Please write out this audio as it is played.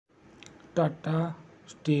Tata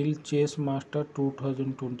Steel Chess Master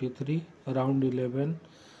 2023 Round 11.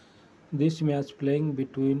 This match playing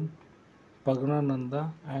between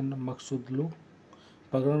Praggnanandhaa and Maghsoodloo.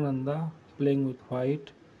 Praggnanandhaa playing with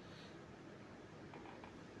white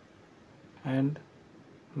and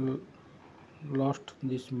lost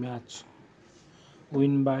this match.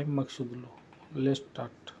 Win by Maghsoodloo. Let's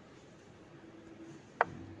start.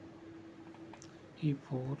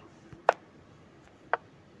 E4,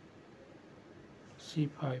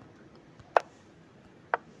 C5,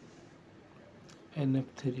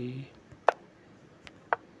 Nf3,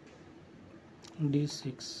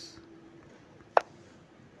 D6,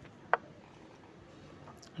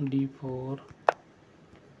 D4,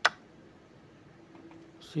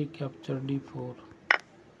 C capture D4,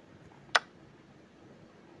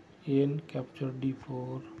 N capture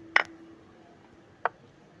D4,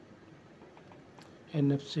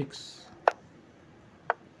 Nf6,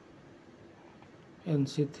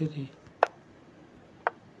 Nc3,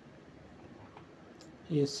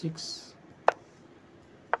 A6,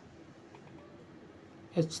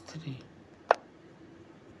 H3,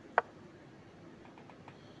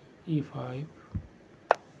 E5,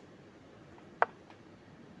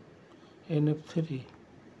 Nf3,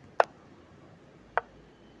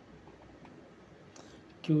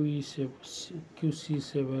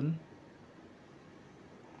 QC7,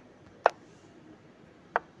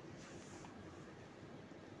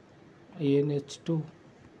 ANH2,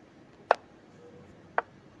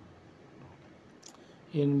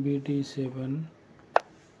 NBD7,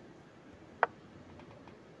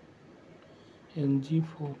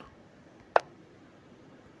 NG4,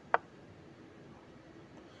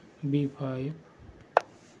 B5,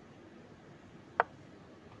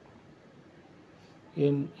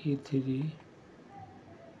 NE3,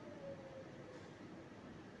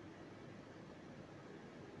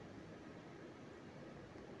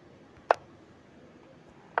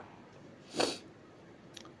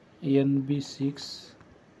 NB6,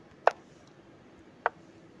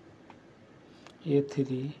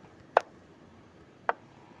 A3,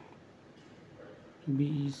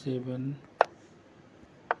 BE7,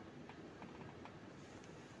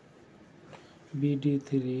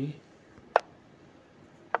 BD3,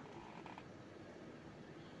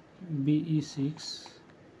 BE6,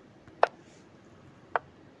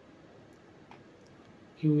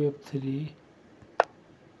 UF3,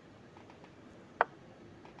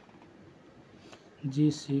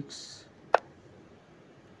 G6,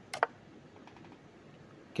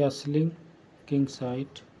 castling king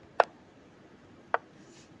side,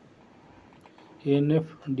 NF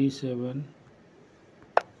D7,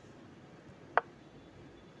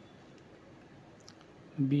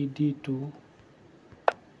 BD2,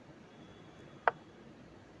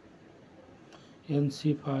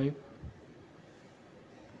 NC5,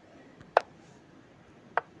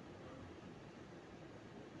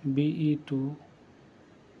 BE2,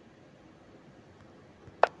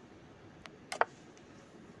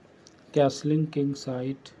 castling king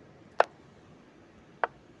side,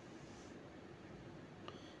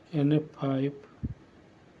 NF5,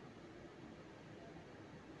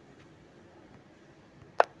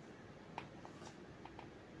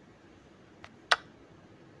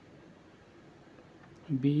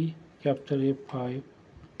 B capture F5,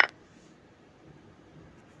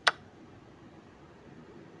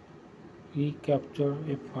 E capture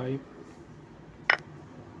F5,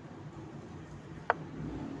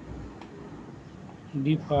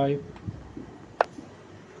 D5,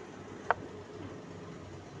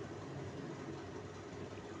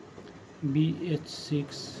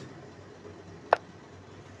 BH6,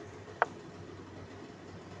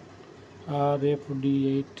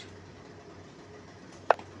 RFD8,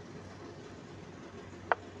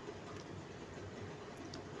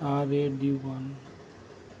 RAD1,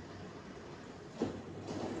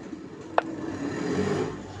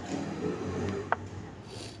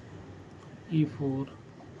 E4,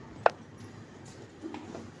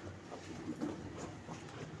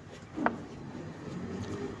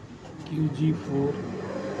 QG4,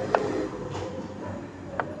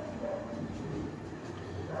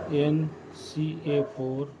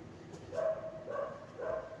 NCA4,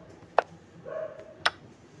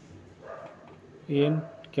 N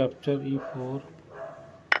capture E4,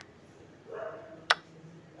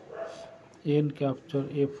 N capture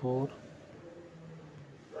A4,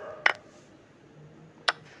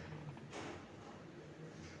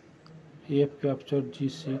 F capture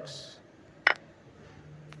G6,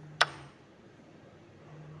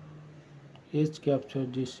 H capture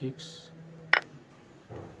G6,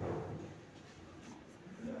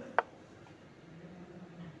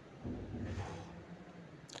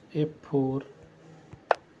 F4,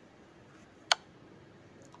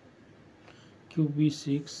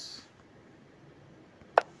 QB6,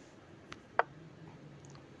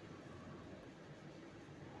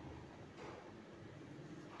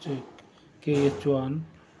 check, KH1,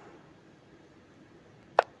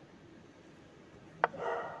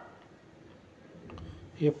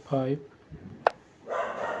 F5,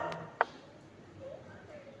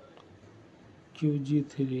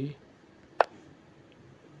 QG3,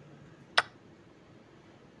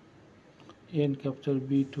 N capture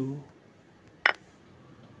B2,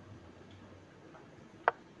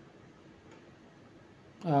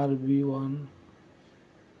 RB1,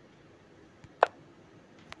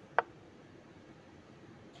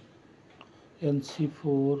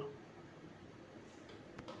 NC4,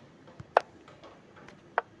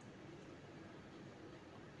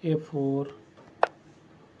 A4,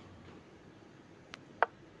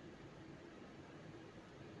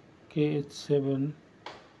 KH7,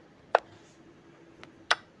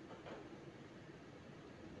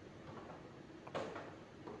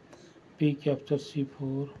 P capture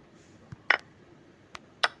C4,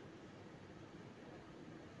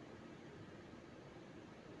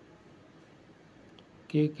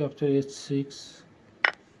 K capture H6,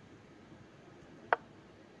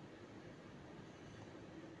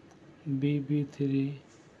 BB3,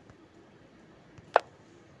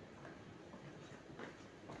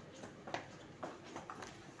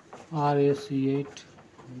 RAC8,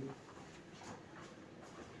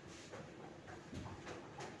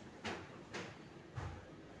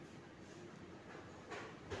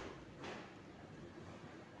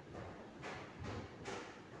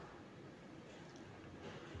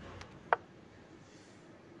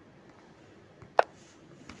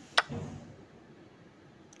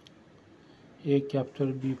 A capture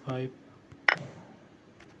B5,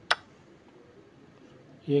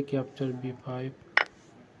 A capture B5,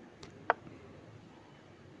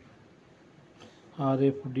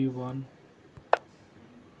 RFD1,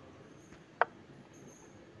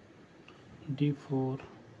 D4,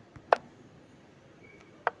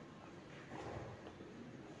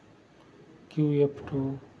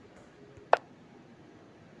 QF2,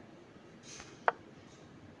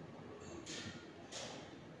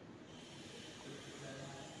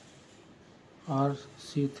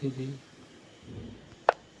 RC3,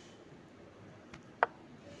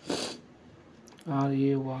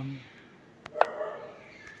 RA1,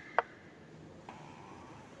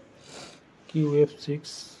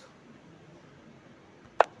 QF6,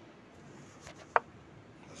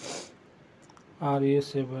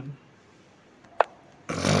 RA7,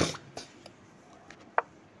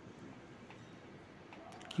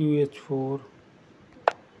 QH4,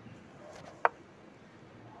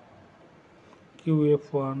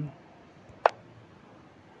 QF1,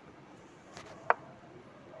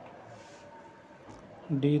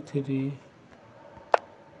 D3,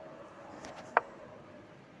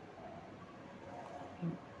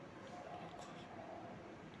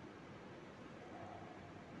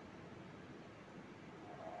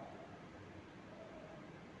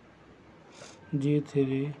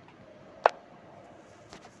 G3,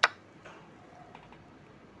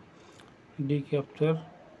 D capture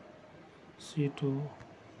C2,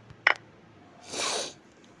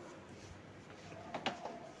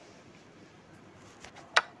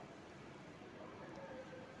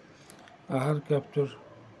 R capture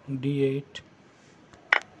D8,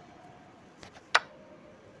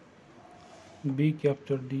 B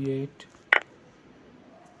capture D8,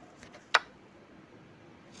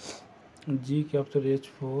 G capture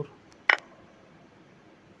H4,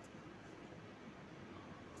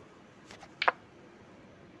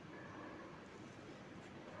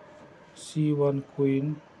 C1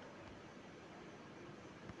 queen,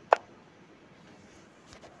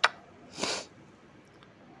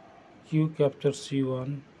 Q capture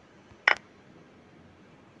C1,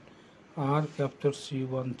 R capture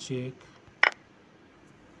C1 check,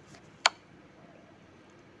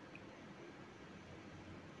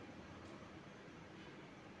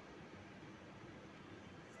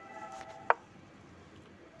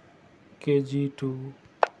 KG2,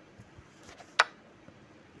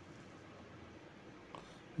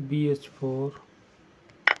 BH4,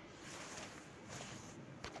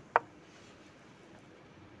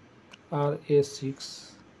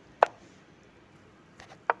 RA6,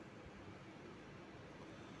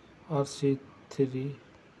 RC3,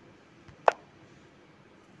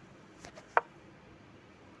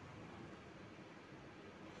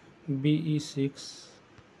 BE6,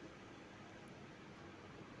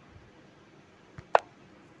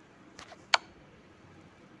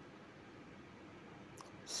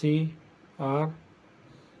 C R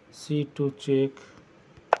C2 check,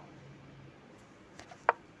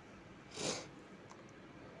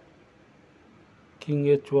 King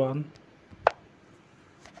H1,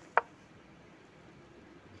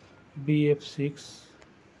 Bf6,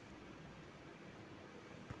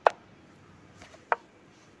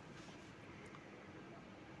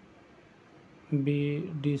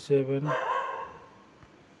 BD7,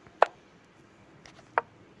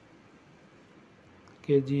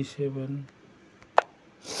 KG7,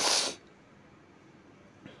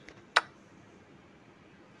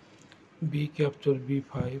 B capture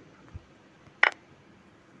B5,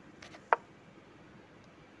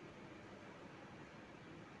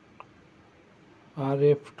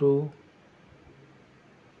 RF2,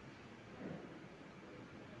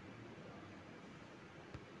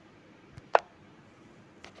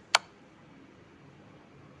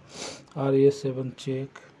 RA7 check,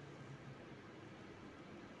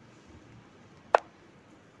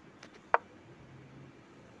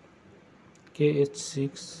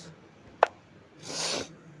 KH6,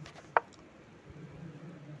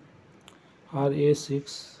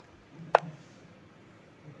 RA6,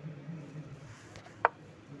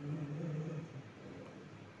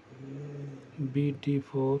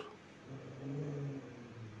 BT4,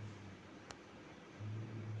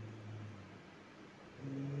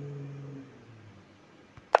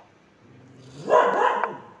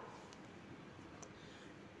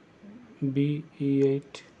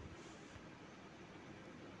 BE8,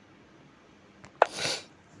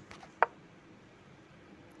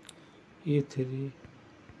 E3,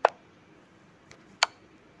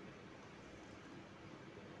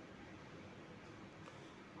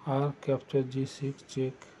 R capture G6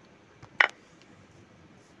 check,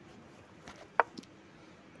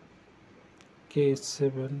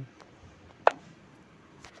 KH7,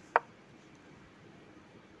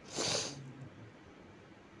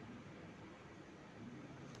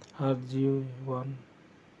 RG1,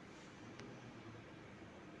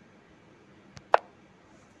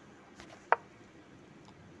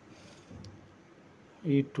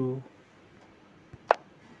 E2,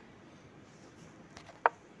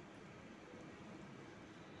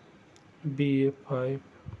 BA5,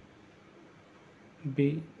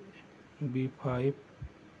 B5,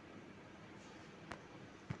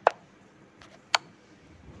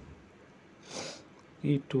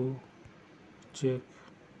 E2 check,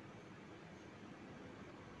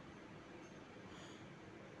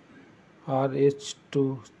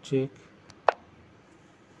 RH2 check,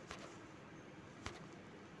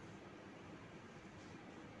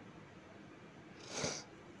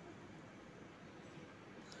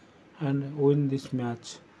 and win this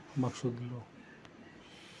match, Maghsoodloo.